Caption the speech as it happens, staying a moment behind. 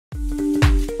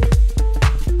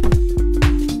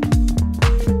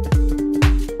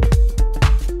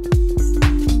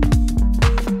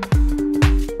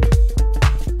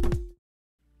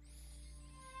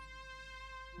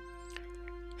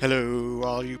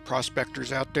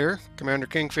prospectors out there. Commander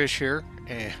Kingfish here,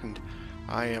 and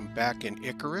I am back in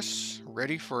Icarus,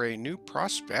 ready for a new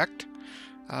prospect.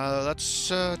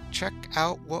 Let's check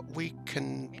out what we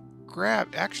can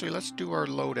grab. Actually, let's do our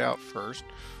loadout first,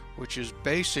 which is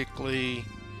basically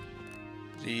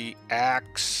the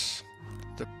axe,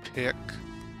 the pick,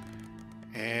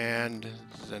 and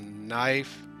the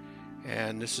knife,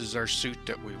 and this is our suit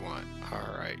that we want.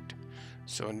 Alright,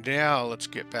 so now let's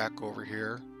get back over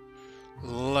here.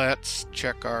 Let's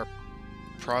check our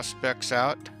prospects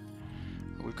out.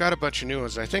 We've got a bunch of new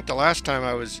ones. I think the last time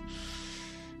I was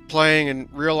playing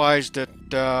and realized that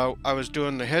I was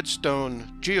doing the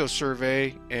headstone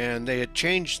geosurvey and they had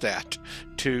changed that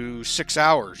to 6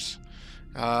 hours.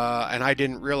 And I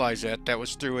didn't realize that. That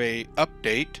was through a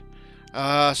update.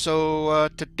 So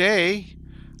today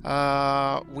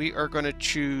we are going to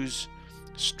choose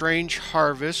Strange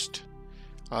Harvest.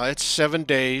 It's 7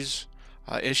 days.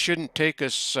 It shouldn't take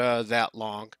us that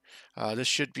long. This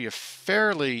should be a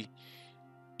fairly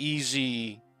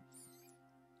easy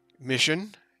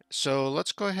mission. So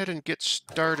let's go ahead and get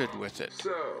started with it.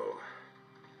 So,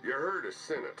 you heard of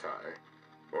Sci-fi,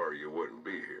 or you wouldn't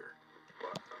be here.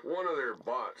 One of their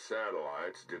bot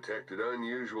satellites detected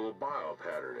unusual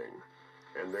biopatterning,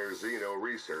 and their Xeno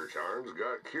research arms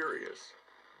got curious.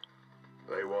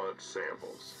 They want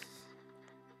samples.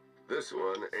 This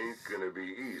one ain't gonna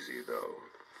be easy, though.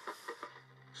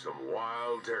 Some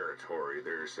wild territory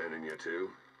they're sending you to.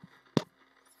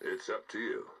 It's up to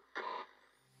you.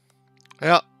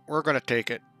 Well, we're going to take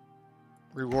it.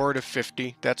 Reward of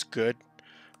 50. That's good.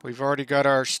 We've already got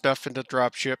our stuff in the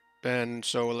dropship, and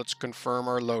so let's confirm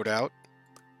our loadout.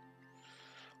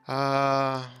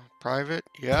 Private,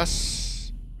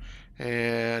 yes.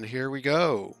 And here we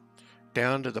go.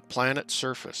 Down to the planet's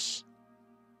surface.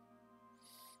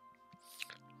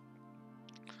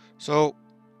 So,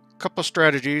 a couple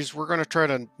strategies. We're going to try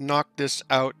to knock this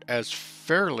out as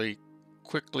fairly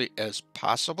quickly as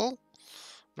possible.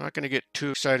 I'm not going to get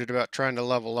too excited about trying to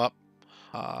level up.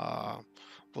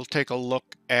 We'll take a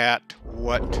look at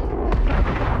what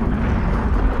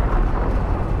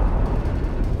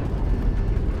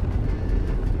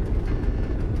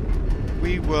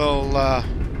we will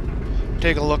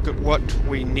take a look at what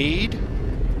we need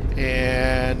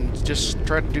and just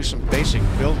try to do some basic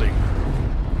building.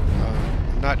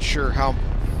 Not sure how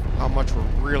much we're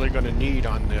really going to need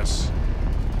on this.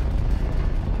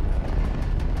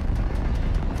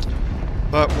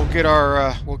 But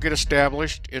we'll get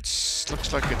established.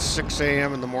 Looks like it's 6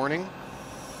 a.m. in the morning.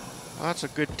 Well, that's a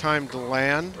good time to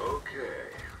land.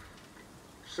 Okay.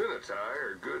 Sci-fi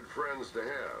are good friends to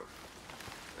have.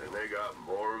 And they got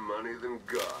more money than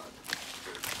God.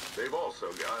 They've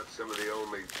also got some of the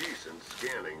only decent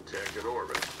scanning tech in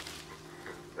orbit.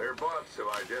 Their bots have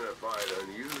identified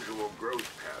unusual growth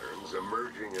patterns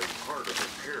emerging as part of a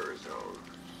terror zone.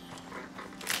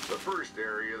 The first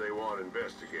area they want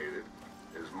investigated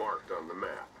is marked on the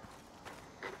map.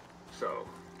 So,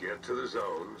 get to the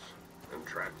zones and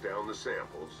track down the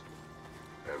samples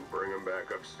and bring them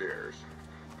back upstairs.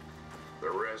 The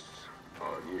rest's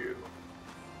on you.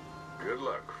 Good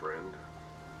luck, friend.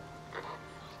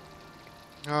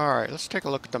 Alright, let's take a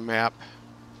look at the map.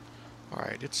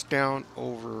 Alright, it's down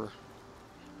over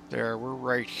there. We're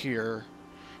right here.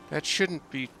 That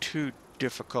shouldn't be too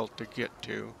difficult to get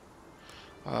to.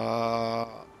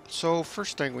 So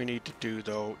first thing we need to do,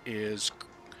 though, is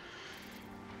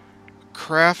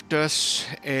craft us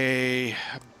a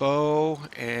bow,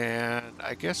 and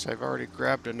I guess I've already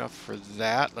grabbed enough for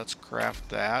that. Let's craft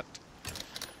that.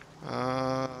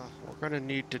 We're going to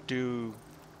need to do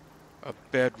a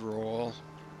bedroll.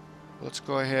 Let's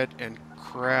go ahead and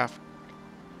craft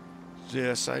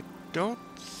this. I don't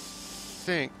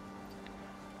think...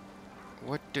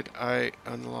 What did I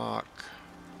unlock?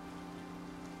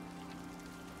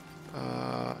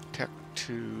 Tech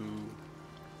 2.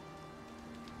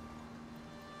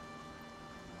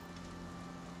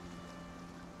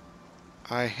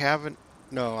 I haven't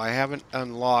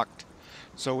unlocked.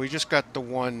 So we just got the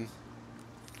one.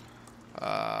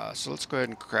 So let's go ahead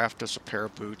and craft us a pair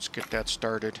of boots, get that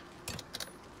started.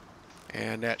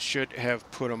 And that should have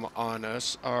put them on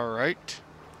us. Alright.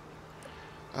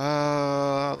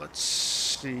 Let's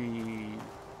see.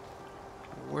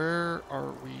 Where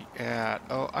are we at?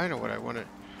 Oh, I know what I want to...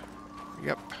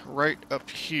 Yep, right up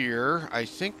here. I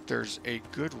think there's a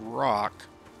good rock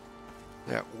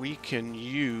that we can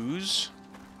use.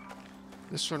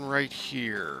 This one right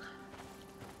here.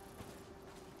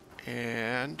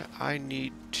 And I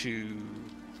need to,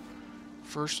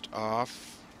 first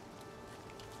off,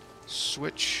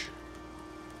 switch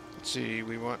Let's see,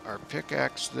 we want our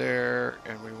pickaxe there,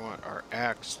 and we want our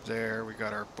axe there. We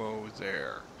got our bow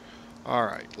there.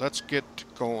 Alright, let's get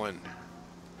going.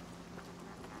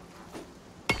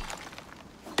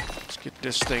 Let's get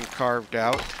this thing carved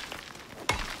out.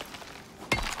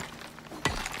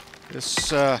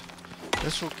 This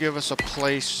will give us a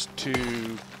place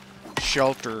to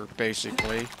shelter,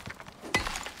 basically.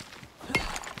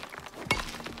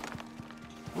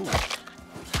 Ooh.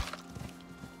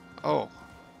 Oh.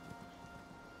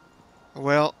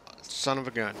 Well, son of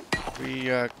a gun. We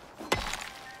could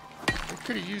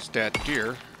have used that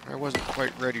deer. I wasn't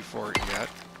quite ready for it yet.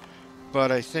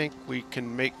 But I think we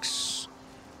can make...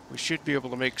 We should be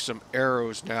able to make some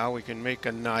arrows now. We can make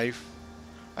a knife.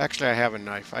 Actually, I have a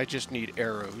knife. I just need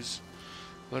arrows.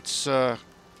 Let's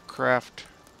craft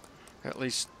at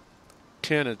least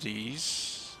 10 of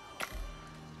these.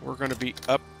 We're going to be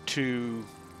up to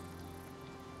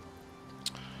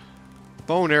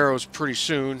bone arrows pretty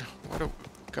soon. What do we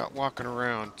got walking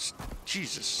around?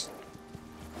 Jesus.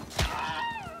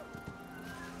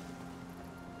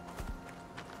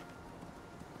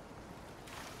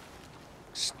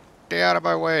 Stay out of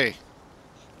my way.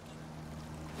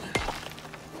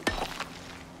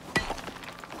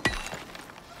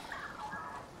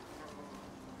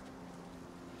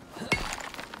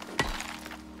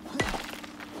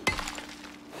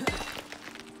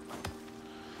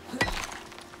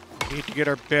 Need to get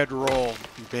our bedroll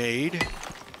made.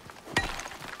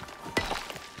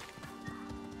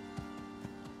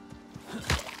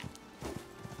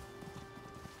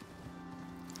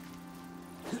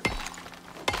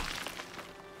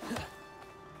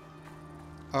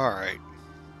 Alright.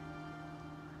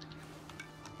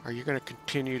 Are you going to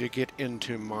continue to get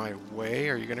into my way?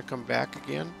 Are you going to come back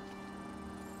again?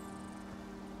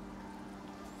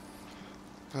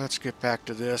 Let's get back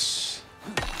to this.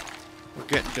 We're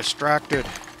getting distracted.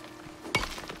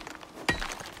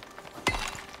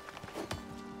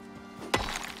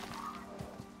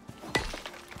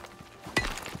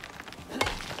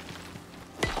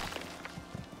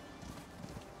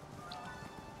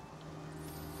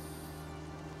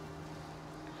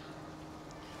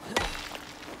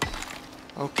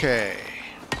 Okay.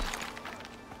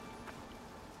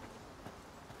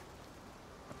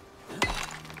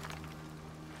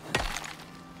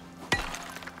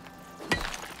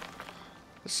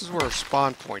 This is where our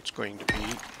spawn point's going to be.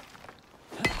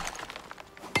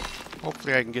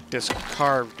 Hopefully I can get this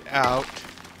carved out.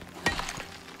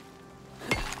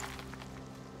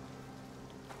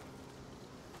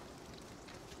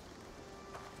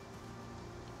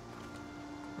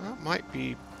 That might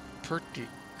be pretty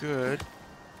good.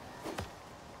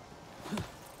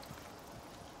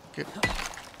 Get a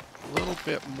little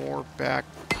bit more back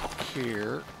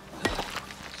here.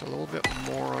 Just a little bit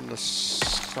more on the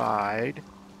side.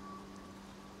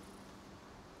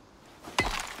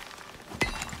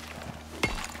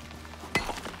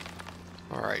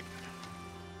 All right.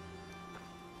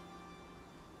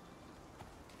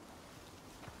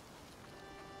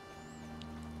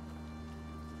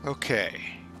 Okay.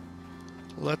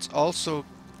 Let's also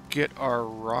get our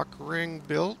rock ring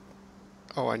built.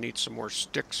 Oh, I need some more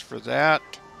sticks for that.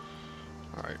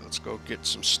 All right, let's go get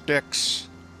some sticks.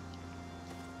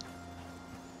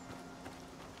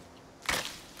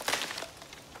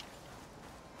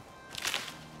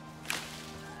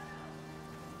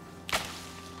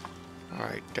 All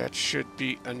right, that should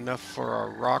be enough for our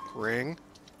rock ring.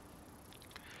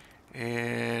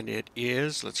 And it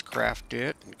is. Let's craft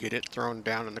it and get it thrown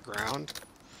down on the ground.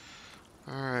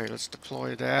 All right, let's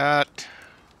deploy that.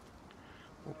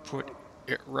 We'll put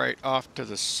it right off to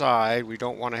the side. We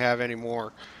don't want to have any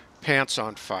more pants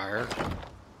on fire.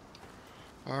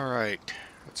 All right,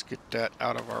 let's get that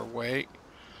out of our way.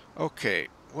 Okay,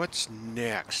 what's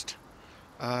next?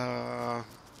 I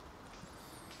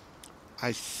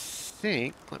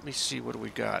think, let me see, what do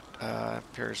we got?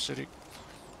 Parasitic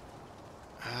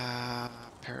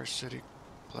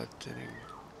blood thinning.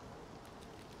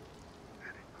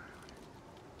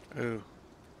 Oh,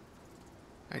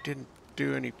 I didn't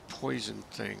do any poison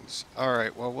things.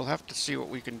 Alright, well, we'll have to see what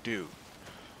we can do.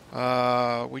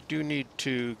 We do need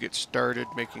to get started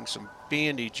making some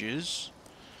bandages.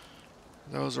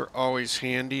 Those are always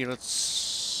handy.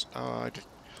 Let's alright,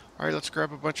 let's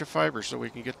grab a bunch of fiber so we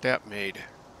can get that made.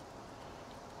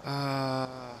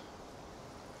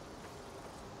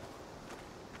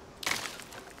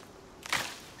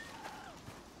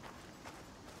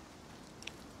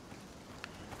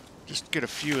 Just get a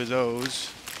few of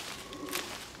those.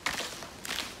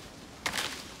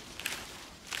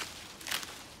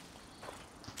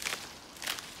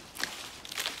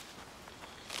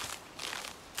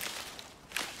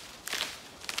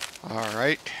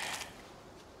 Alright.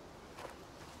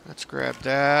 Let's grab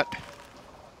that.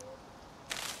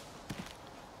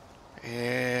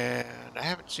 And I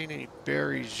haven't seen any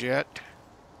berries yet.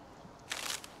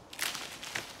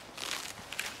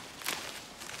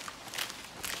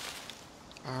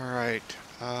 Alright.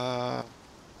 Oh,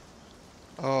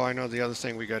 I know the other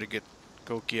thing we gotta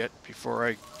go get before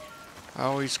I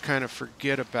always kind of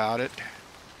forget about it.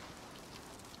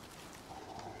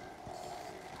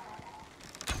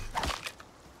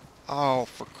 Oh,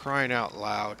 for crying out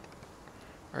loud.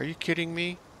 Are you kidding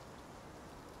me?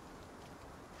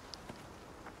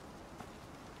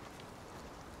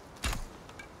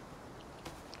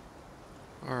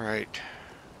 Alright.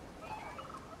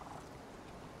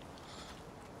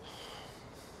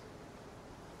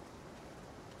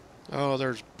 Oh,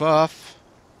 there's Buff.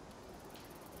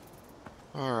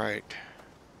 Alright.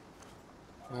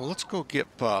 Well, let's go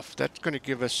get Buff. That's going to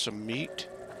give us some meat.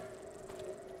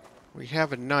 We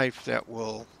have a knife that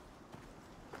will...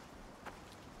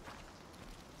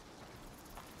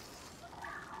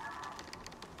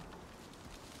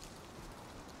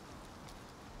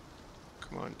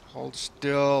 Come on, hold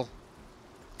still.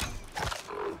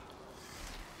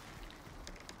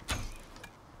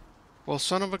 Well,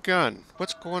 son of a gun.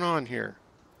 What's going on here?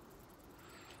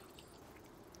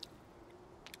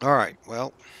 Alright,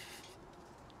 well...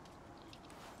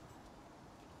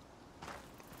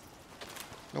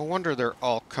 No wonder they're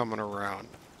all coming around.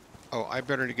 Oh, I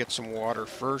better to get some water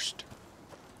first.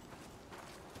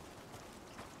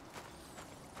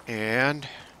 And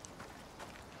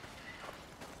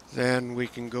then we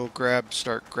can go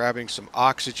start grabbing some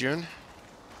oxygen.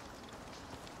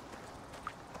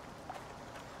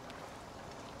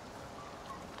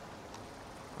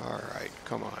 Alright,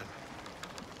 come on.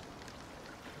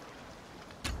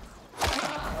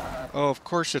 Oh, of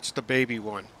course it's the baby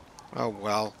one. Oh,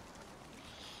 well.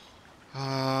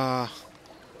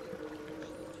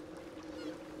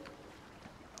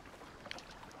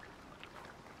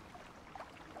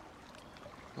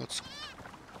 Let's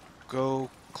go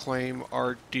claim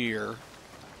our deer.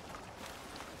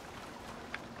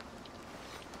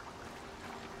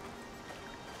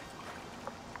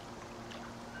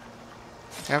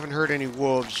 Haven't heard any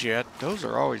wolves yet. Those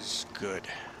are always good.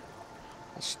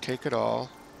 Let's take it all.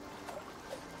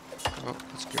 Oh,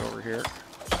 let's get over here.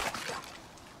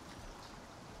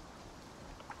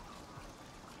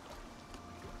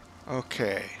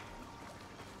 Okay.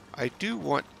 I do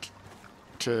want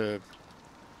to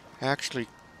actually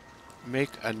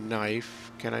make a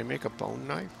knife. Can I make a bone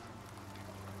knife?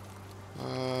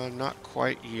 Not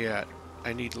quite yet.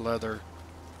 I need leather,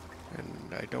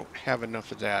 and I don't have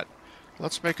enough of that.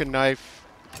 Let's make a knife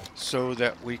so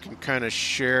that we can kind of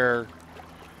share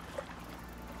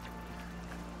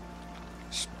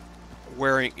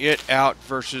wearing it out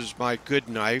versus my good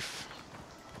knife.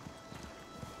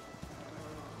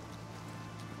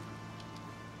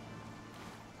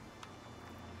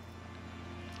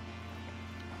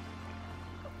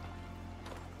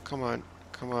 Come on,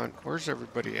 come on. Where's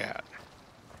everybody at?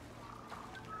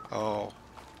 Oh.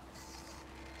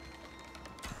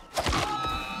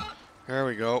 There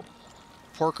we go.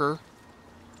 Porker.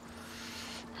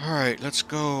 Alright, let's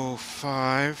go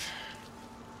 5.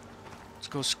 Let's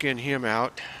go skin him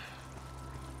out.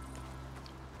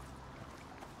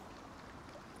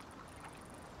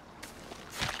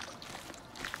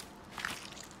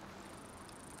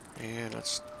 And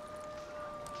let's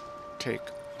take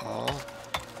all.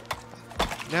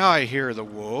 Now I hear the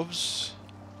wolves.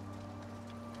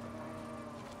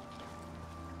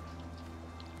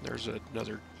 There's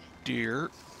another deer.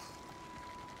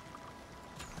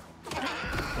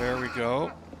 There we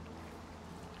go.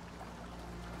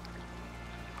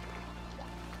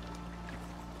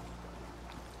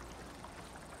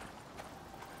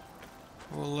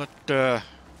 We'll let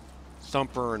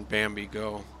Thumper and Bambi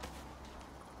go.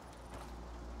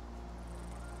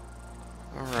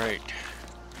 Alright.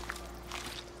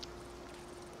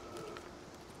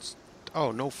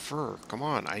 Oh, no fur. Come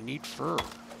on, I need fur.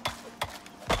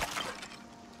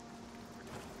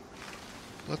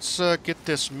 Let's get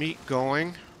this meat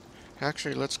going.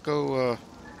 Actually, let's go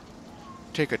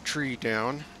take a tree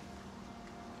down.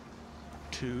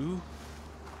 2.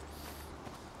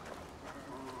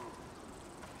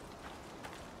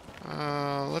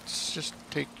 Let's just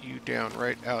take you down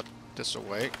right out this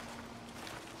way.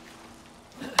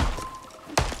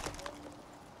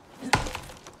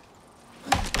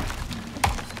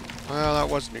 Well, that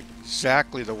wasn't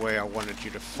exactly the way I wanted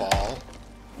you to fall.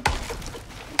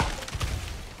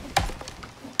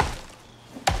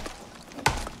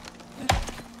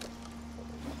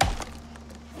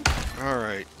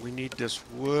 Alright, we need this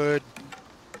wood.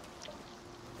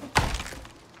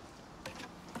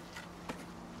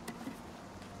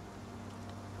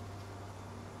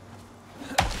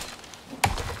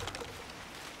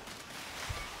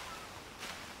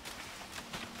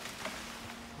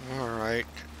 Alright,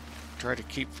 try to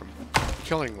keep from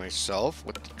killing myself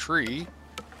with the tree.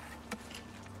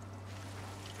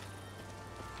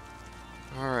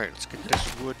 Alright, let's get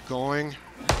this wood going.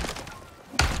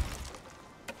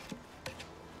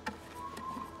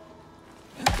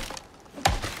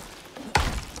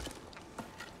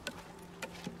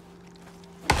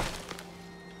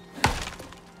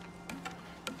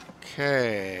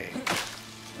 Okay.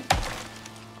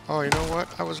 Oh, you know what?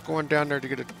 I was going down there to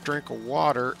get a drink of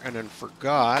water and then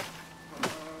forgot.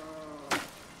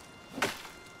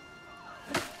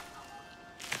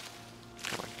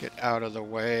 Come on, get out of the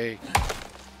way.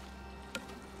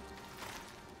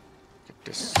 Get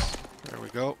this. There we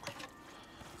go.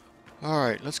 All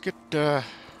right, let's get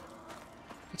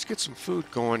some food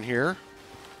going here.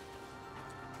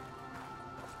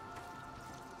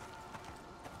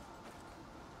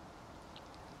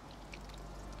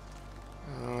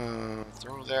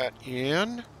 Throw that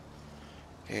in,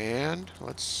 and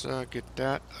let's get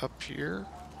that up here,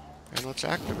 and let's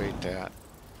activate that.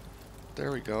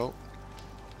 There we go.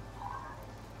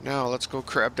 Now let's go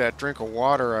grab that drink of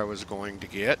water I was going to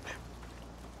get.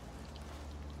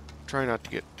 Try not to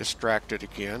get distracted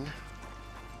again.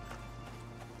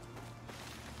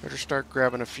 Better start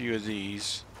grabbing a few of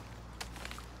these.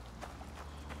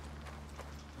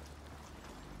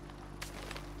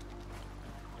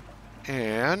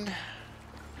 And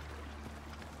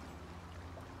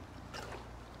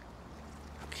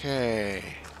okay.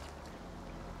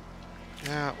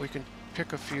 Yeah, we can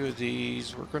pick a few of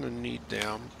these. We're going to need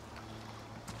them.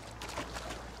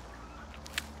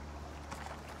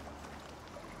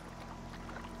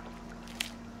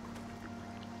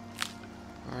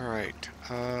 Alright.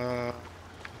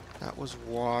 That was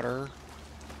water.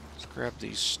 Let's grab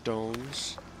these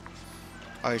stones.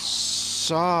 I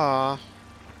saw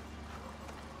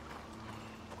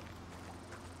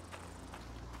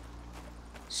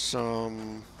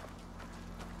some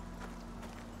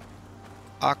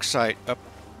oxide up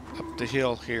the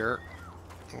hill here.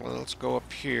 Well, let's go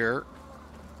up here.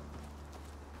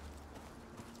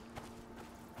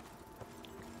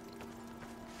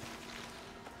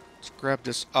 Let's grab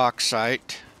this oxide.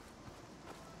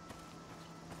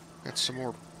 Got some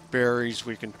more berries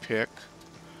we can pick.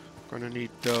 Gonna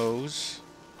need those.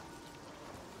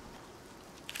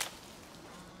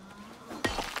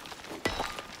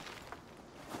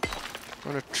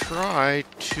 Gonna try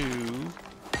to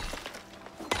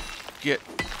get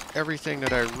everything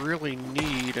that I really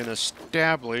need and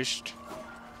established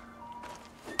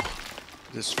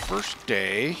this first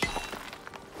day.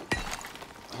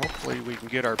 Hopefully we can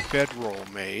get our bedroll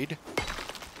made.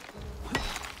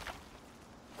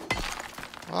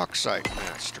 Oxide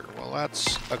Master. Well,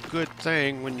 that's a good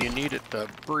thing when you need it to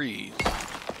breathe.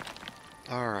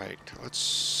 Alright, let's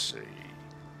see.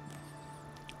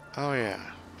 Oh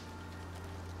yeah.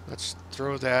 Let's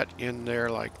throw that in there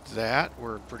like that.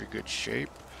 We're in pretty good shape.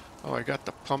 Oh, I got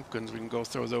the pumpkins. We can go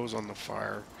throw those on the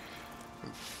fire.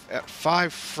 At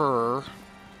 5 fur.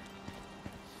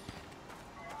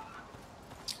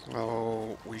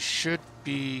 Oh, we should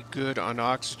be good on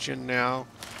oxygen now.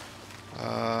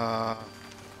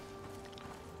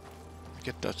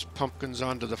 Get those pumpkins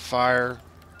onto the fire.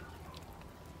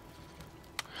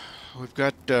 We've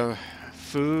got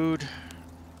food.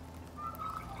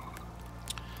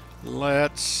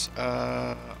 Let's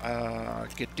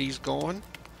get these going.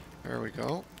 There we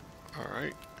go.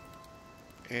 Alright.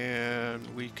 And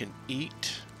we can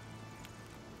eat.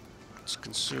 Let's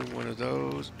consume one of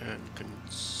those and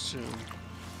consume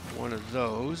one of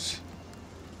those.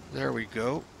 There we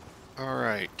go.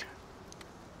 Alright.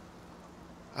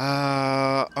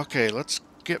 Okay, let's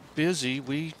get busy.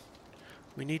 We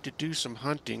need to do some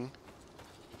hunting.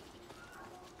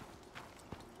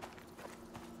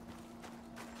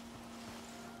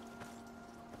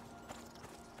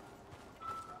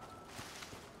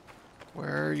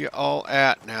 Where are you all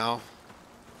at now?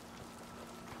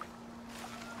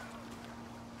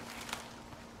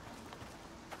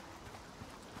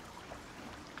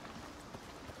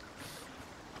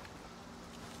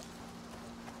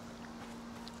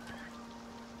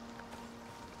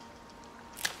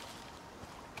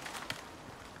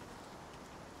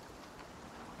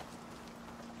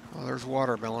 Well, there's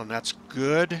watermelon. That's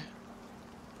good.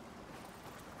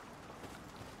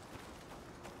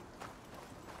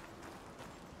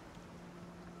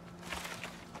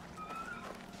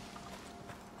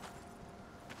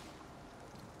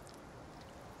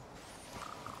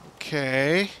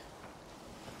 Okay.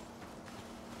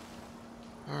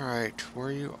 Alright, where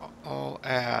are you all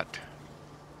at?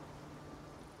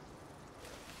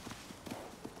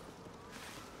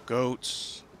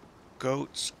 Goats.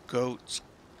 Goats, goats,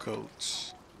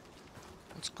 goats.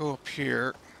 Let's go up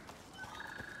here.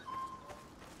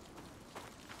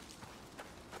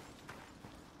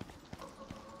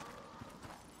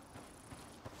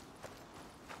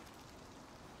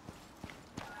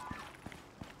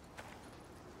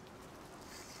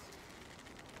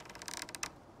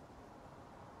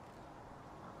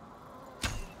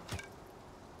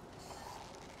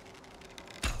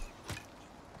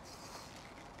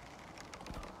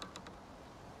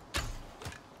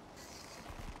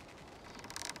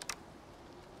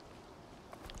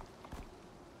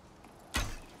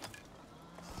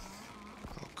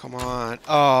 Come on.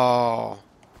 Oh.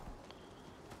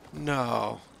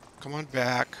 No. Come on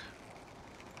back.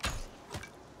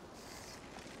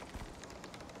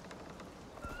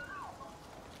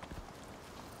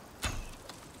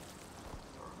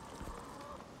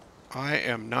 I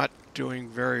am not doing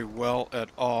very well at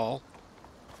all.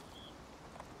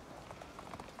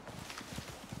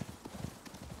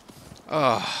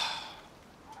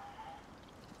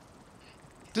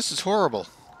 This is horrible.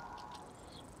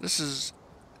 This is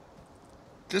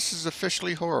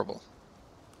officially horrible.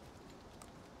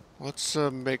 Let's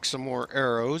make some more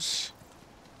arrows.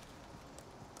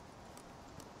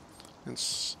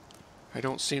 Since I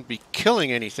don't seem to be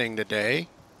killing anything today.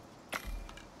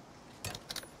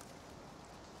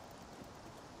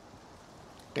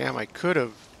 Damn, I could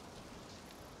have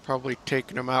probably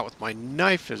taken him out with my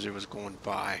knife as it was going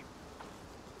by.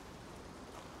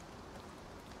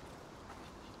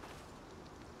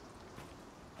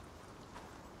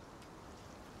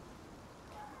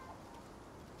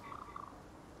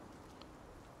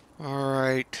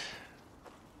 Alright.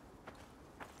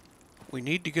 We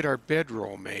need to get our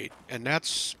bedroll made, and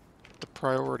that's the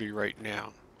priority right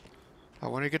now. I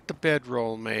want to get the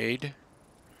bedroll made,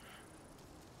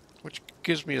 which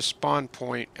gives me a spawn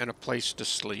point and a place to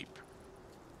sleep.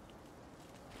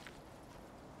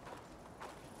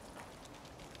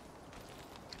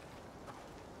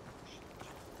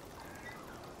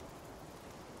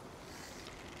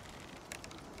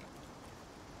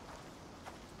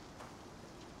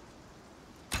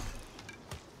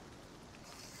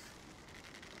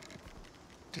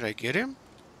 Did I get him?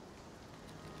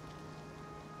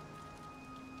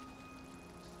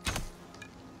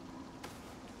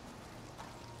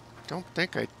 Don't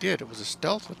think I did. It was a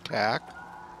stealth attack.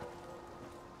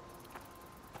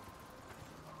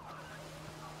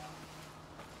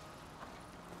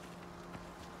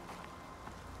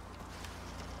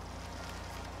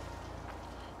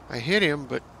 I hit him,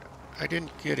 but I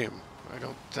didn't get him, I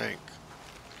don't think.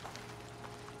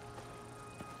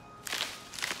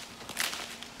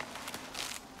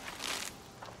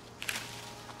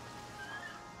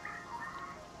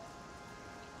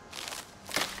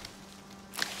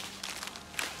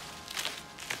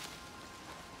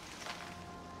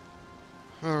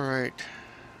 All right.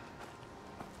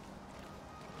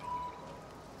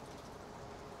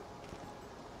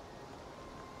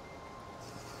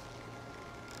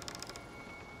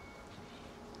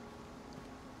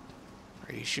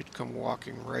 He should come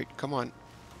walking right. Come on.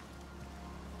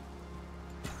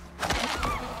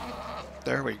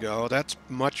 There we go. That's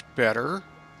much better.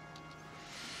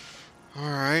 All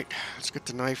right. Let's get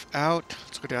the knife out.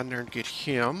 Let's go down there and get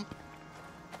him.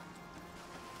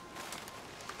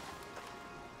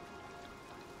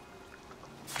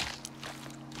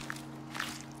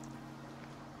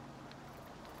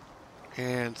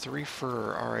 And 3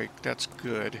 fur. All right, that's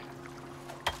good.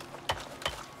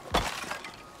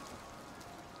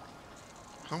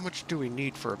 How much do we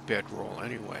need for a bedroll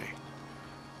anyway?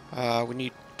 We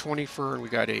need 20 fur and we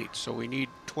got 8, so we need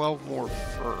 12 more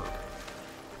fur.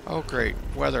 Oh great,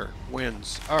 weather,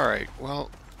 winds. All right, well,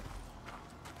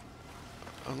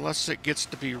 unless it gets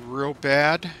to be real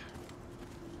bad,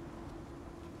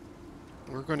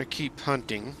 we're going to keep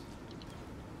hunting.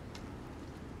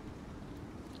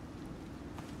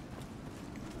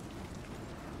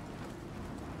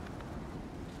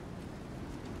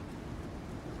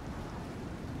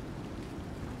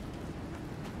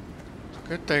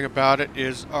 Good thing about it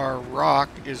is our rock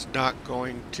is not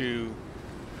going to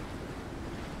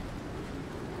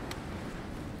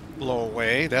blow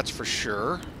away, that's for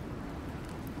sure.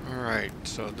 Alright,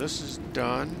 so this is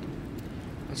done.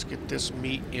 Let's get this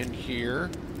meat in here.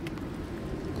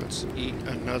 Let's eat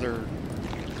another.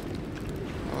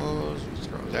 Oh,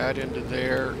 throw that into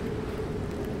there.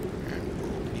 And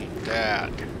we'll eat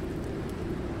that.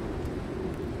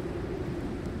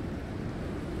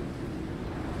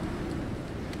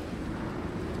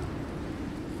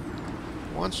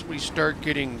 once we start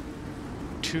getting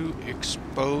too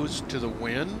exposed to the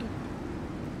wind,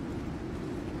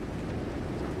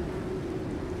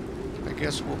 I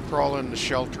guess we'll crawl in the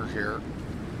shelter here.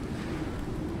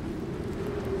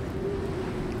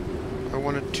 I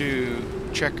wanted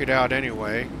to check it out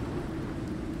anyway.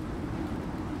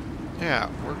 Yeah,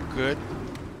 we're good.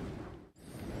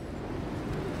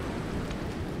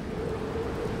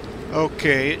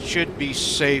 Okay, it should be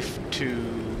safe to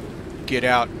get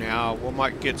out now. We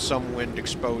might get some wind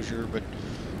exposure, but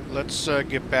let's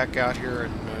get back out here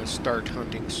and start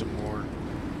hunting some more.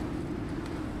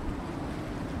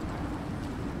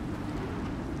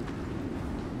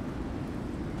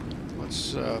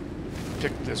 Let's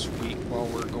pick this wheat while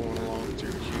we're going along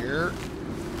through here.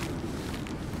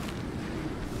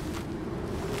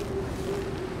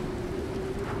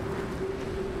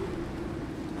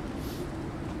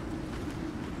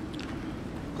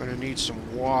 Gonna need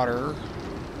some water.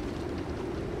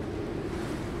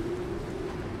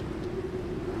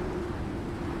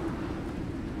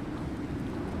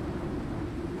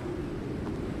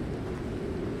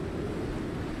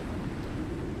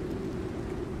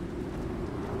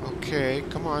 Okay,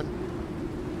 come on.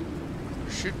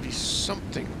 There should be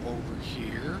something over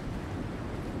here.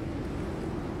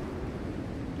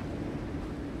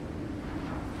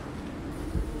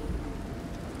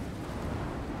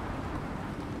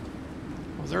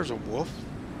 Oh, there's a wolf.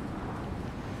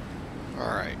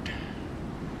 Alright.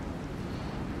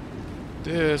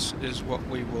 This is what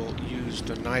we will use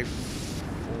the knife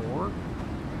for.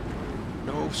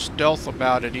 No stealth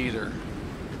about it either.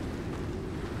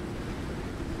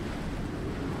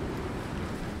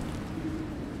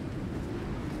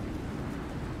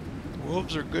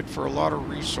 Wolves are good for a lot of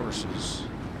resources.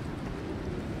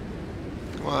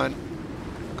 Come on.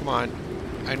 Come on.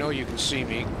 I know you can see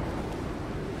me.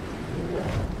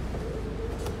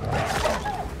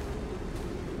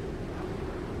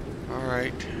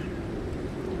 Alright.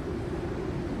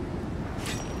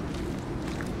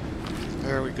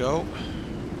 There we go.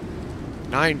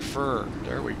 9 fur.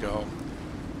 There we go.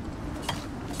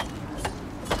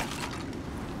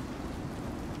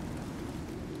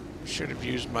 Should have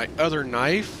used my other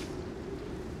knife.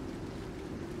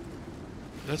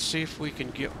 Let's see if we can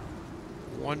get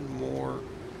one more.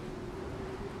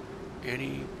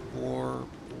 Any more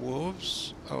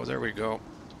wolves? Oh, there we go.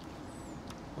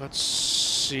 Let's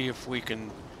see if we can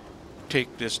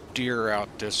take this deer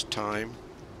out this time.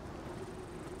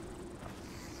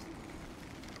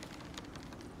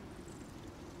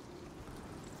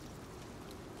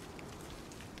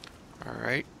 All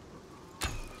right.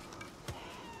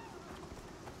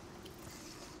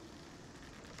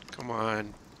 Come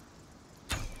on.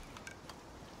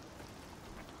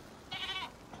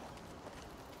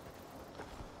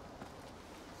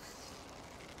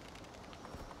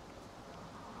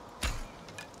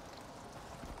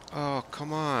 Oh,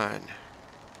 come on.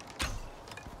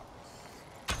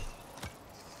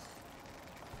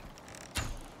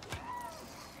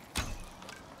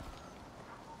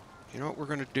 You know what we're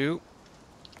going to do?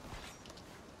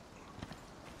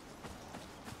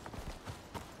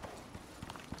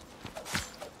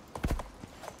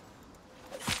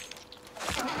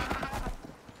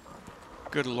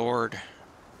 Good Lord.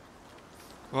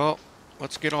 Well,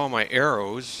 let's get all my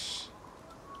arrows.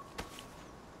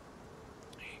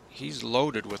 He's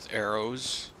loaded with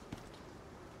arrows.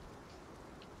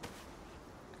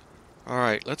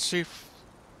 Alright, let's see if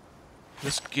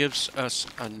this gives us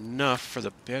enough for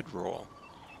the bedroll.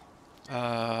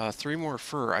 3 more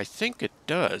fur. I think it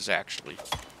does, actually.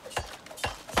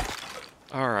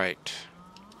 Alright.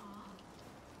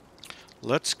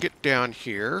 Let's get down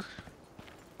here.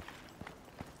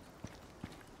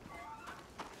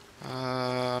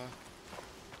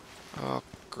 Oh,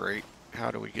 great. How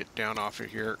do we get down off of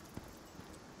here?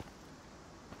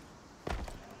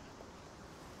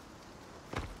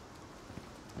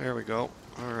 There we go.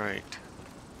 Alright.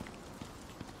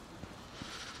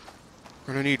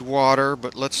 We're going to need water,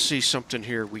 but let's see something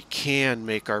here. We can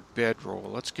make our bedroll.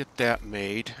 Let's get that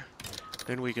made.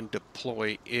 Then we can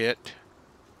deploy it.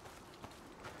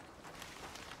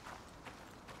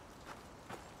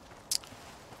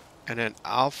 And then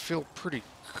I'll feel pretty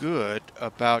good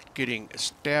about getting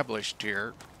established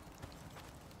here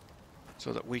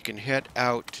so that we can head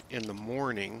out in the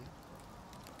morning.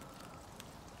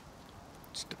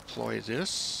 Let's deploy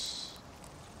this.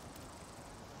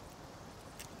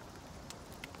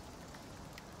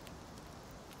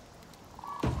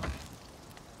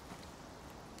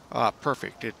 Ah,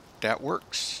 perfect. That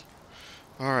works.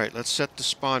 Alright, let's set the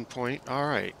spawn point.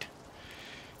 Alright.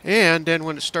 And then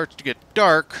when it starts to get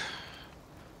dark,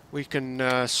 we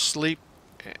can sleep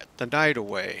the night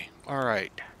away.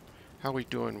 Alright. How we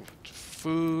doing with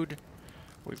food?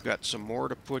 We've got some more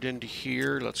to put into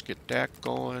here. Let's get that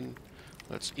going.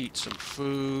 Let's eat some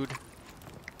food.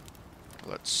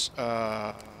 Let's go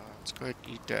ahead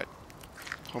and eat that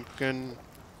pumpkin.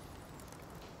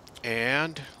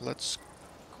 And let's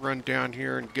run down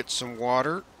here and get some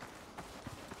water.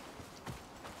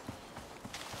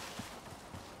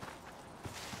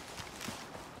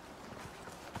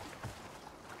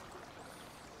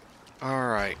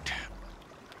 Alright.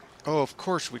 Oh, of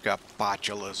course we got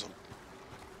botulism.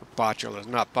 Botulism,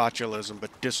 not botulism,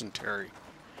 but dysentery.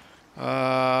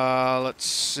 Let's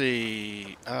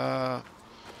see.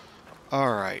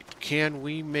 Alright. Can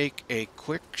we make a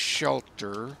quick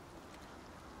shelter?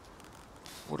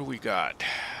 What do we got?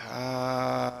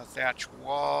 Thatch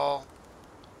wall.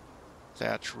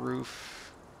 Thatch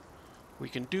roof. We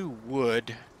can do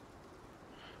wood.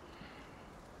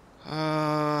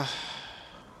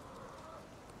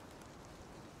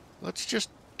 Let's just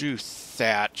do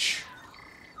thatch.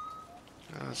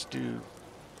 Let's do...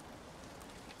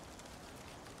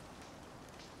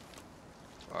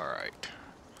 Alright.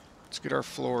 Let's get our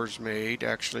floors made.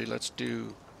 Actually, let's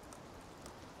do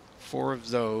 4 of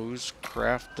those.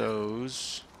 Craft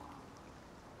those.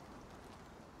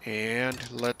 And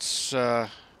let's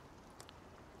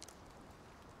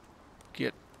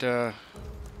get 4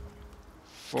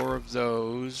 of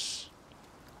those.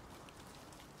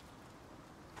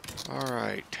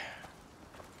 Alright.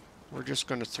 We're just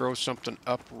going to throw something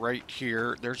up right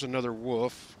here. There's another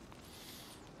wolf.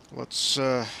 Let's,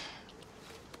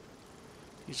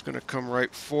 he's going to come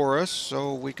right for us,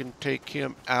 so we can take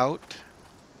him out.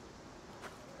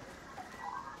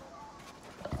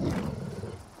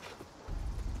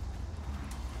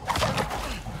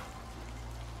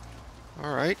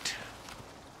 Alright.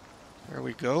 There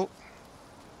we go.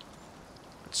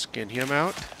 Let's skin him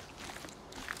out.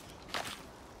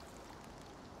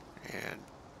 And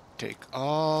take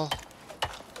all.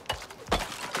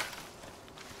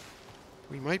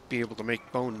 We might be able to make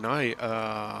a bone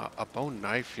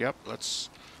knife. Yep, let's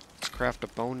craft a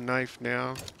bone knife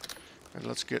now. And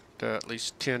let's get at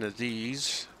least 10 of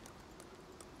these.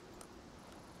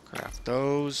 Craft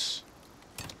those.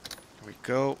 There we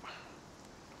go.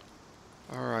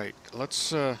 Alright,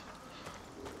 let's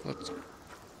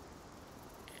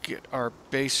get our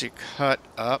basic hut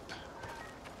up.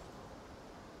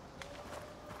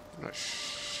 I'm not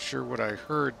sure what I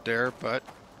heard there, but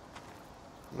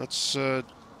let's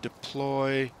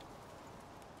deploy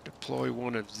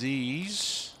one of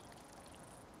these.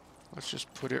 Let's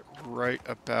just put it right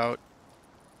about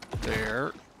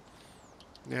there.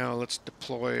 Now let's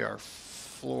deploy our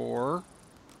floor.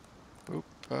 Oop,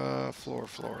 floor.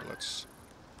 Let's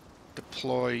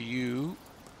deploy you.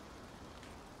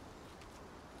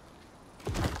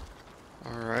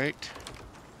 Alright.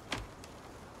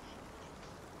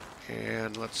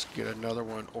 And let's get another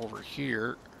one over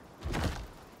here.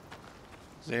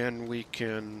 Then we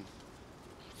can...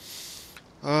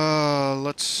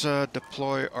 let's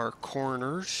deploy our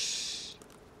corners.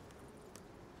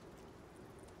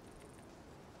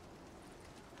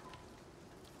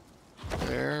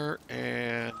 There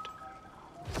and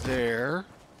there.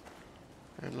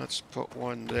 And let's put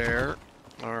one there.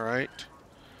 Alright.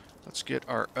 Let's get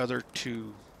our other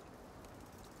 2.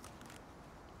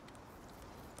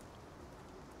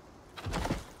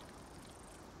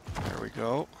 There we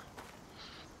go.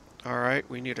 Alright,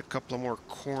 we need a couple of more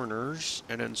corners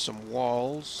and then some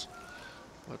walls.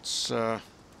 Let's get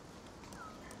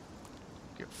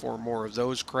 4 more of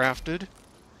those crafted.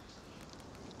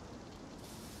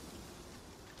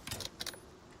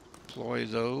 Deploy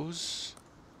those.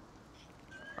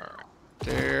 Alright,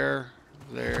 there.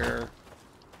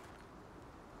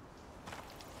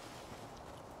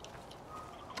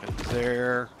 And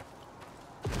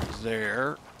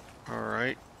there.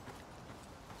 Alright.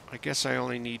 I guess I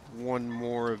only need 1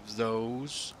 more of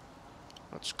those.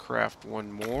 Let's craft 1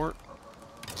 more.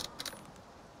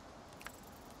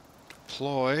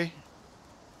 Deploy.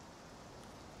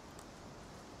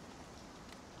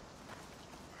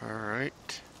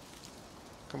 Alright.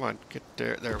 Come on, get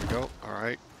there. There we go.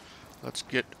 Alright. Let's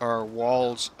get our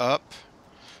walls up.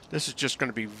 This is just going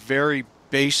to be very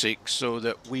basic so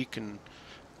that we can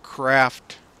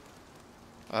craft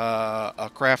a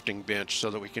crafting bench so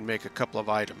that we can make a couple of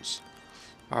items.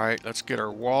 Alright, let's get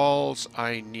our walls.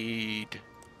 I need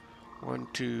 1,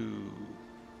 2,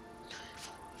 3,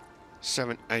 4,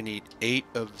 7. I need 8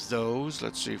 of those.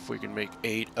 Let's see if we can make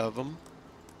 8 of them.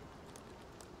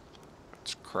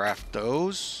 Let's craft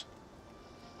those.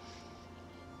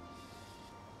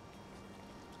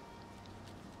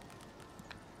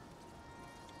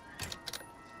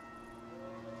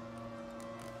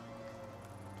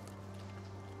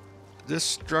 this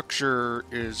structure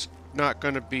is not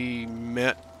going to be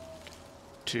meant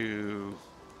to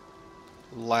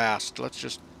last. Let's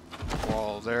just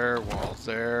wall there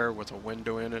with a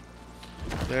window in it.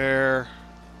 There.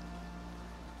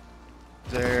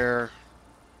 There.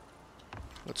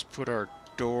 Let's put our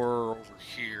door over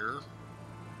here.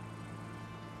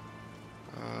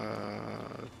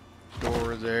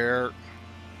 Door there.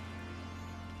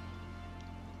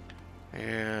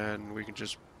 And we can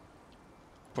just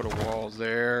put a wall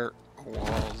there,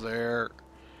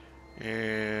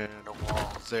 and a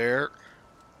wall there.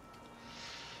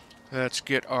 Let's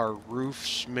get our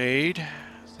roofs made.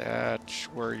 That's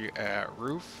where you at,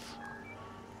 roof.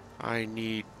 I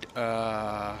need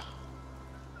 4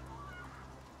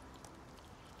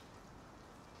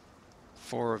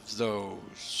 of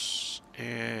those.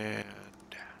 And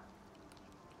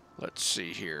let's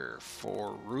see here,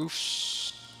 4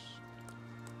 roofs.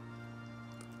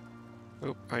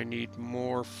 Oh, I need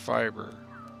more fiber.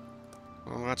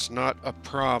 Well, that's not a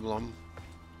problem.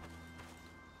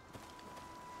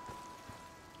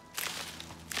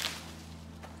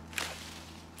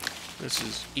 This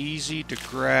is easy to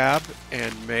grab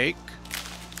and make.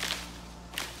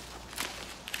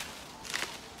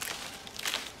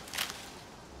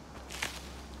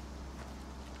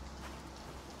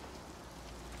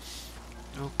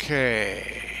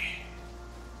 Okay.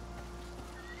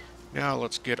 Now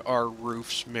let's get our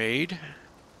roofs made.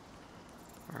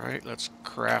 Alright, let's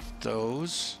craft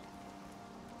those.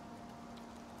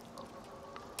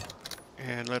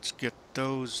 And let's get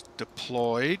those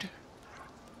deployed.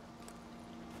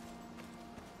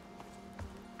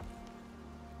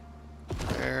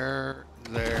 There,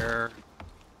 there,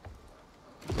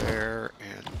 there,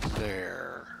 and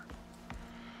there.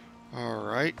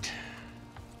 Alright.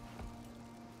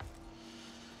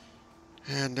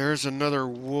 And there's another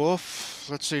wolf.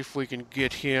 Let's see if we can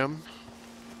get him.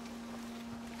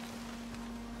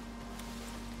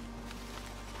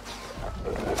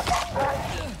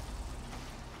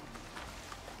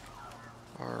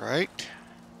 Alright.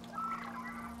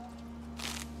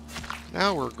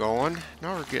 Now we're going.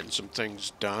 Now we're getting some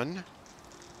things done.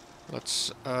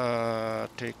 Let's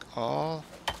take all.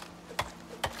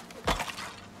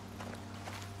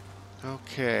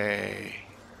 Okay.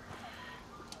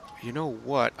 You know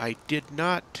what? I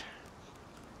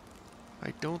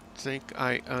don't think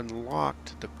I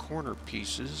unlocked the corner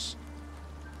pieces.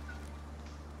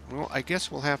 Well, I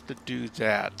guess we'll have to do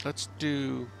that. Let's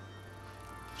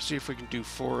see if we can do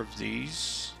 4 of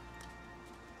these.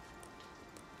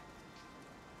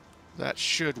 That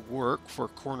should work for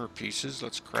corner pieces.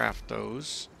 Let's craft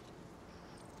those.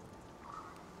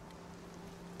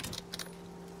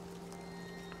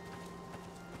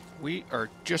 We are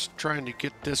just trying to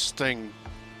get this thing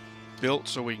built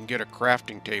so we can get a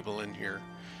crafting table in here.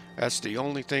 That's the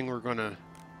only thing we're going to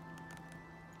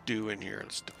do in here.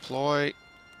 Let's deploy.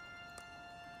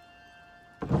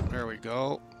 There we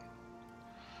go.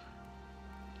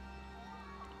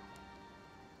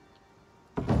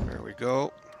 There we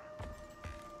go.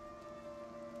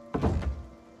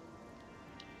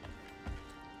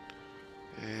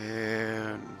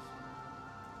 And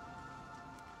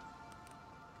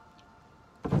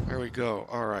there we go.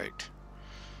 All right.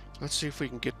 Let's see if we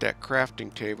can get that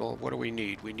crafting table. What do we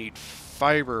need? We need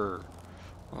fiber.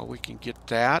 Well, we can get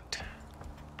that.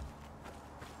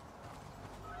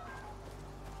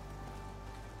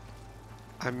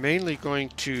 I'm mainly going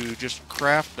to just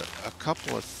craft a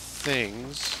couple of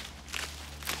things.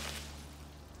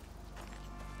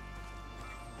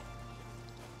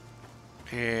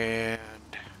 And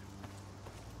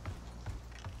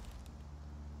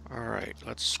all right,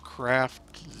 let's craft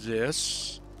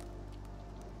this.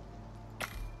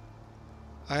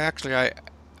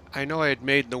 I know I had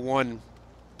made the one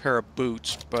pair of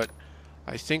boots, but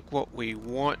I think what we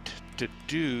want to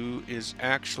do is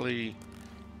actually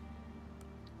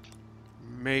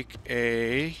make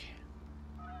a...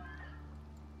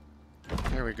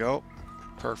 There we go.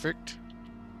 Perfect.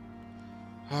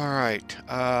 Alright,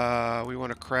 we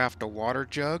want to craft a water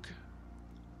jug.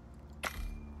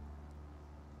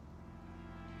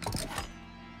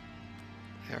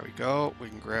 There we go. We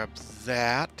can grab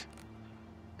that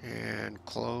and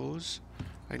close.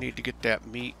 I need to get that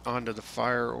meat onto the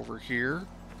fire over here.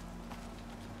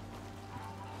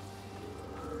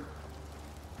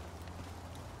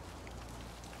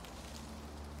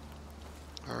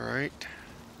 Alright.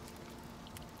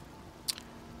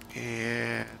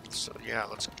 And so yeah,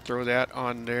 let's throw that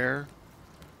on there.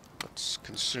 Let's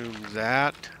consume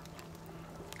that.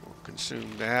 We'll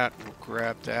consume that. We'll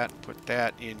grab that and put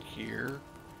that in here.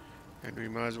 And we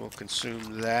might as well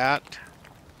consume that.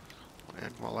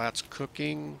 And while that's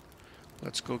cooking,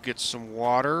 let's go get some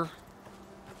water.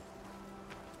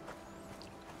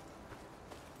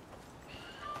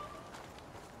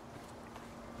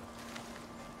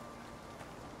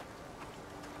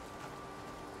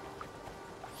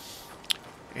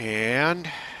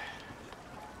 And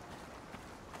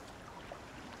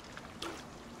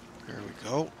there we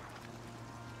go.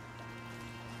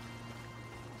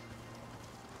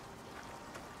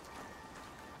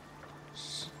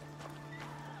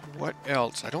 What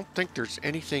else? I don't think there's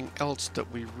anything else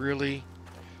that we really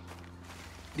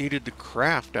needed to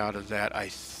craft out of that.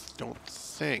 I don't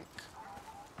think.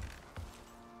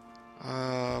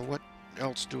 What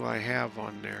else do I have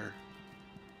on there?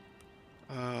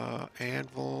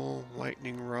 Anvil,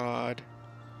 lightning rod.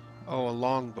 Oh, a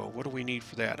longbow. What do we need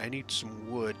for that? I need some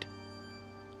wood.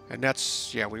 And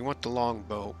that's, yeah, we want the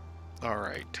longbow. All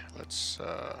right, let's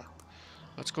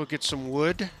go get some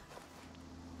wood.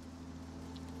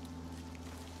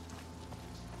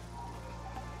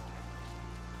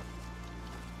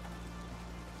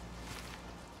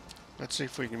 Let's see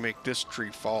if we can make this tree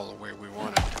fall the way we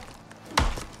want it.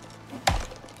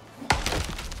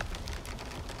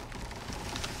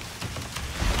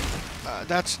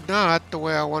 That's not the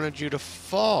way I wanted you to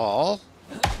fall.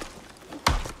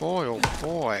 Boy, oh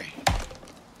boy.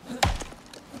 I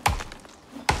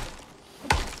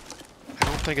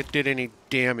don't think it did any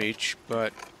damage,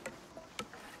 but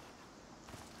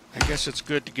I guess it's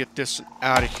good to get this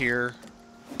out of here.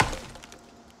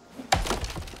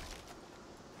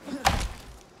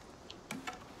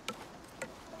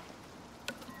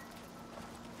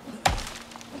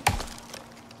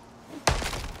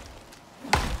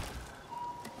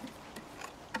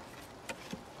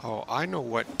 Oh, I know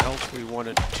what else we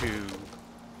wanted to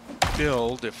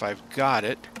build if I've got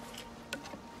it.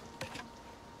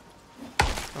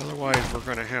 Otherwise, we're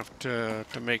going to have to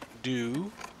make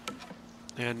do.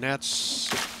 And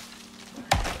that's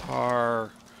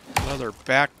our leather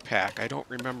backpack. I don't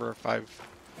remember if I've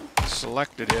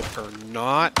selected it or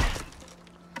not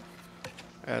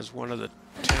as one of the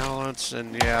talents.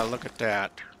 And yeah, look at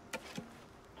that.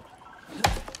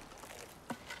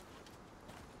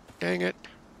 Dang it.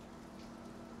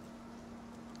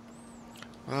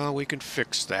 Well, we can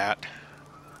fix that.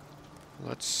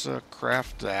 Let's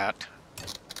craft that.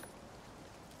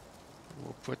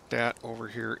 We'll put that over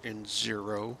here in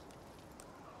 0.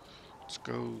 Let's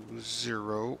go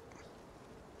 0.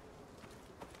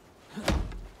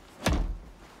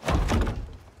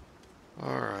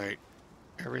 Alright.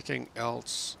 Everything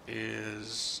else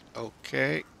is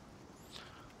okay.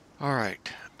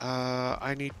 Alright.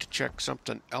 I need to check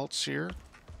something else here.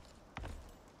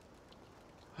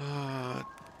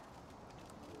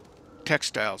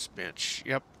 Textiles bench.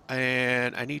 Yep.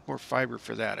 And I need more fiber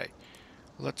for that.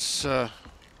 Let's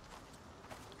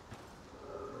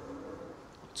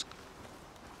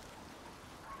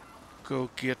go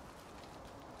get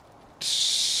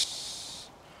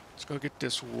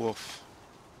this wolf.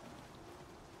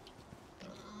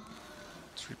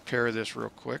 Let's repair this real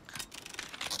quick.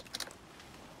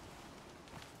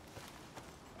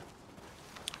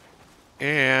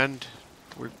 And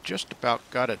we've just about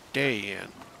got a day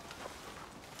in.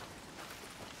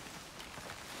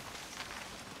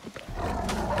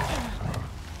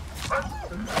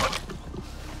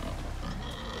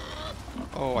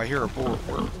 Oh, I hear a boar.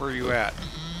 Where are you at?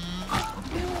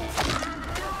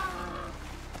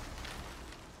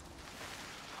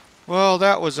 Well,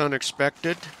 that was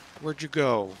unexpected. Where'd you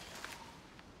go?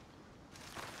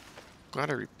 Glad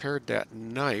I repaired that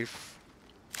knife.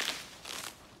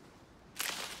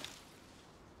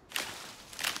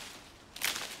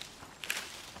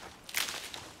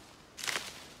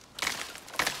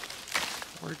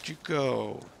 Where'd you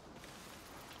go?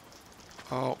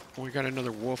 Oh, we got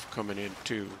another wolf coming in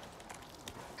too.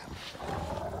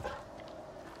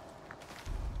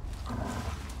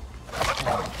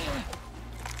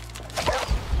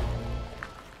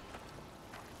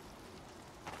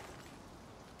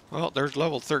 Well, there's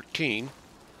level 13.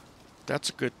 That's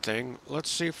a good thing. Let's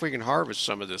see if we can harvest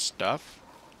some of this stuff.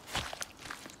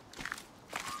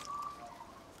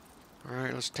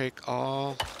 Alright, let's take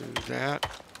all, do that.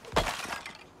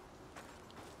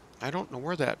 I don't know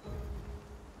where that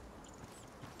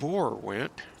boar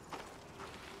went.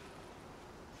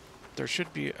 There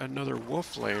should be another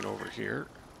wolf laying over here.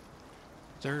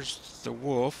 There's the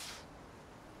wolf.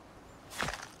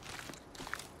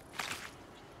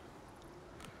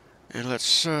 And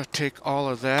let's take all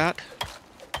of that.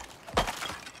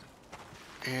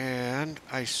 And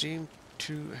I seem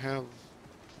to have...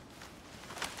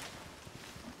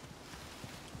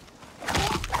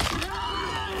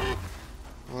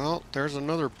 Well, there's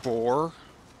another boar.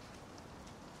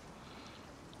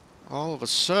 All of a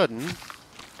sudden,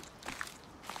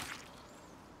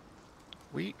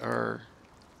 we are...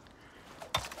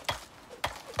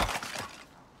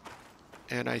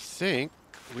 And I think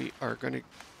we are going to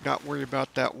not worry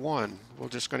about that one. We're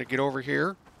just going to get over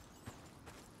here.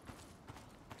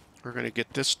 We're going to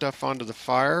get this stuff onto the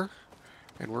fire,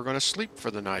 and we're going to sleep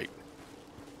for the night.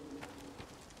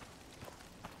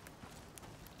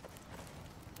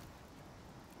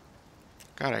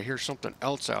 God, I hear something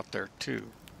else out there too.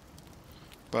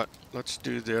 But let's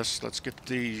do this. Let's get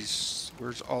these.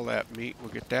 Where's all that meat? We'll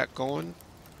get that going.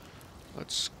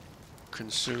 Let's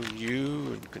consume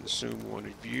you and consume one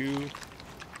of you.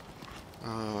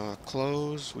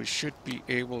 Close. We should be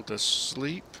able to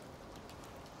sleep.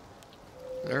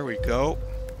 There we go.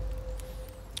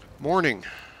 Morning.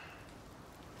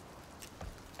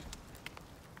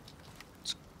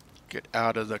 Let's get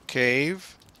out of the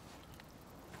cave.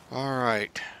 All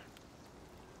right.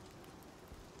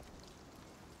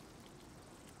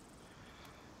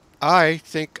 I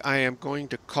think I am going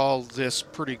to call this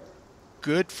pretty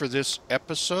good for this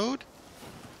episode.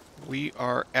 We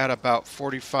are at about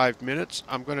 45 minutes.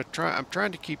 I'm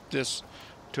trying to keep this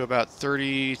to about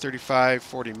 30, 35,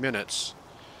 40 minutes.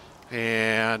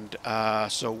 And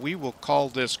so we will call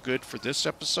this good for this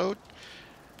episode.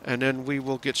 And then we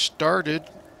will get started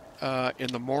in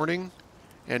the morning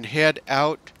and head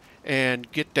out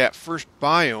and get that first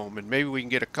biome. And maybe we can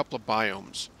get a couple of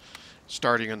biomes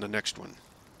starting on the next one.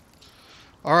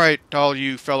 All right, all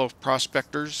you fellow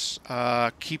prospectors,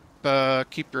 keep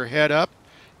your head up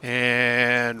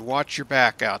and watch your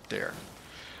back out there.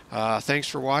 Thanks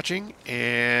for watching,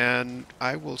 and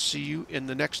I will see you in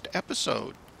the next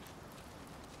episode.